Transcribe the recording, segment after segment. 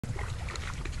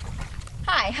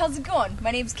Hi, how's it going?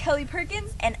 My name's Kelly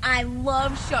Perkins, and I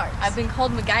love sharks. I've been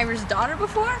called MacGyver's daughter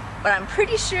before, but I'm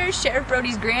pretty sure Sheriff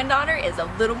Brody's granddaughter is a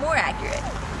little more accurate.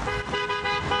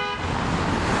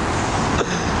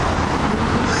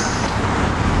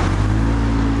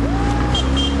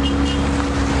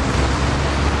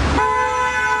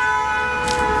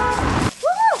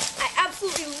 Woo! I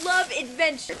absolutely love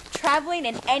adventure, traveling,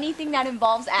 and anything that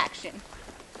involves action.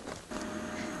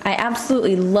 I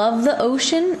absolutely love the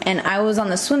ocean, and I was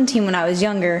on the swim team when I was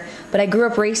younger, but I grew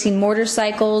up racing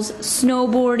motorcycles,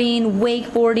 snowboarding,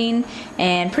 wakeboarding,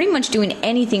 and pretty much doing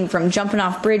anything from jumping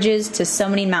off bridges to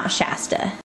summiting Mount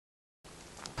Shasta.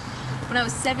 When I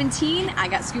was 17, I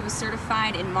got scuba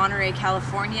certified in Monterey,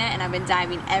 California, and I've been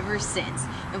diving ever since.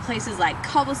 In places like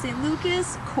Cabo San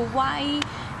Lucas, Kauai,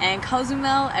 and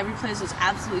Cozumel, every place was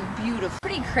absolutely beautiful.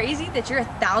 Pretty crazy that you're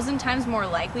 1,000 times more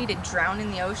likely to drown in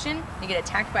the ocean than get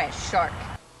attacked by a shark.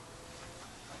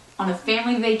 On a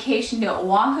family vacation to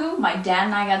Oahu, my dad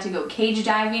and I got to go cage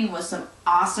diving with some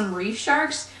awesome reef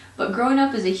sharks, but growing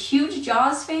up as a huge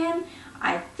Jaws fan,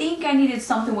 I think I needed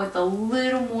something with a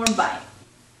little more bite.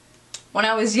 When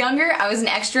I was younger, I was an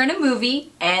extra in a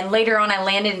movie, and later on I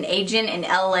landed an agent in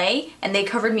LA, and they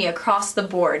covered me across the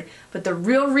board. But the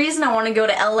real reason I wanted to go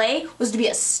to LA was to be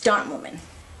a stunt woman.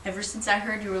 Ever since I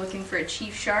heard you were looking for a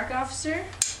chief shark officer,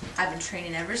 I've been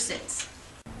training ever since.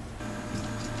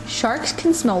 Sharks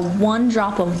can smell 1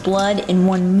 drop of blood in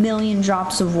 1,000,000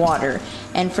 drops of water,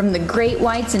 and from the great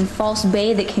whites in False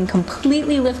Bay that can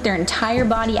completely lift their entire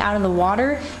body out of the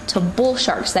water to bull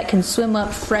sharks that can swim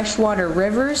up freshwater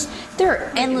rivers, there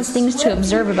are endless things to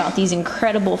observe about these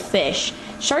incredible fish.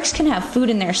 Sharks can have food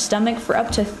in their stomach for up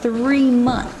to 3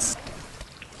 months.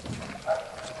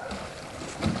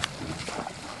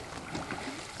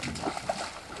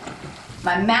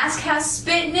 My mask has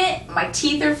spit in it, my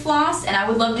teeth are flossed, and I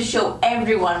would love to show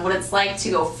everyone what it's like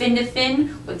to go fin to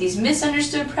fin with these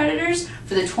misunderstood predators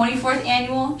for the 24th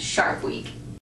annual Shark Week.